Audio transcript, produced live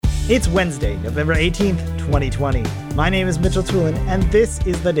It's Wednesday, November 18th, 2020. My name is Mitchell Tulin, and this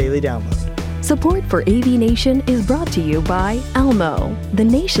is the Daily Download. Support for AV Nation is brought to you by Almo, the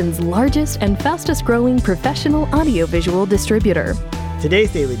nation's largest and fastest growing professional audiovisual distributor.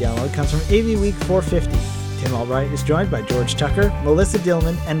 Today's Daily Download comes from AV Week 450. Tim Albright is joined by George Tucker, Melissa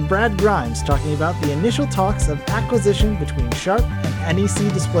Dillman, and Brad Grimes talking about the initial talks of acquisition between Sharp and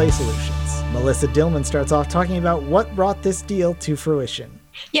NEC Display Solutions. Melissa Dillman starts off talking about what brought this deal to fruition.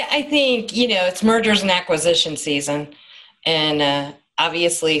 Yeah, I think, it's mergers and acquisition season. And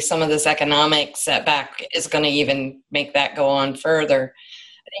obviously some of this economic setback is going to even make that go on further.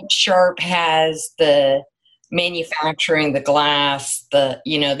 I think Sharp has the manufacturing, the glass,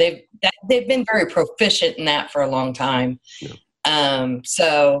 they've been very proficient in that for a long time. Yeah.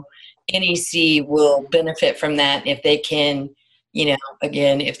 So NEC will benefit from that if they can,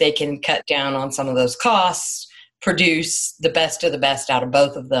 if they can cut down on some of those costs, produce the best of the best out of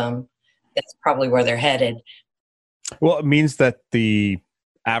both of them. That's probably where they're headed. Well, it means that the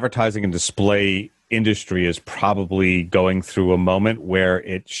advertising and display industry is probably going through a moment where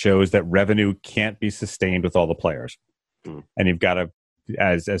it shows that revenue can't be sustained with all the players. And you've got to,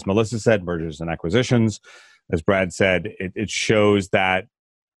 as Melissa said, mergers and acquisitions. As Brad said, it shows that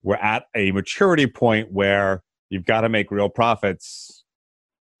we're at a maturity point where you've got to make real profits.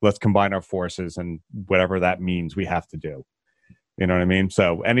 Let's combine our forces, and whatever that means, we have to do. You know what I mean?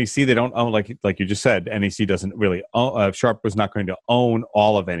 So NEC, they don't own, like you just said, NEC doesn't really own, Sharp was not going to own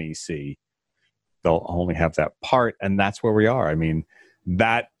all of NEC. They'll only have that part, and that's where we are. I mean,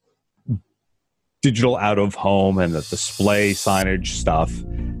 that digital out of home and the display signage stuff,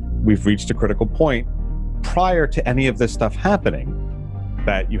 we've reached a critical point prior to any of this stuff happening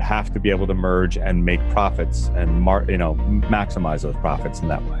that you have to be able to merge and make profits and maximize those profits in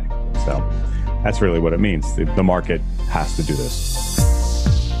that way. So that's really what it means. The market has to do this.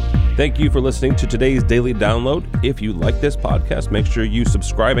 Thank you for listening to today's Daily Download. If you like this podcast, make sure you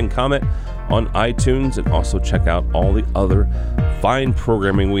subscribe and comment on iTunes, and also check out all the other fine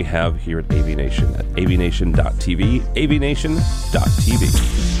programming we have here at AV Nation at avnation.tv, avnation.tv.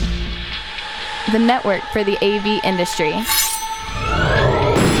 The network for the AV industry.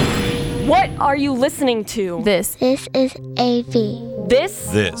 What are you listening to? This is AV.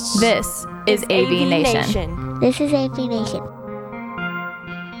 This is AV Nation. This is AV Nation.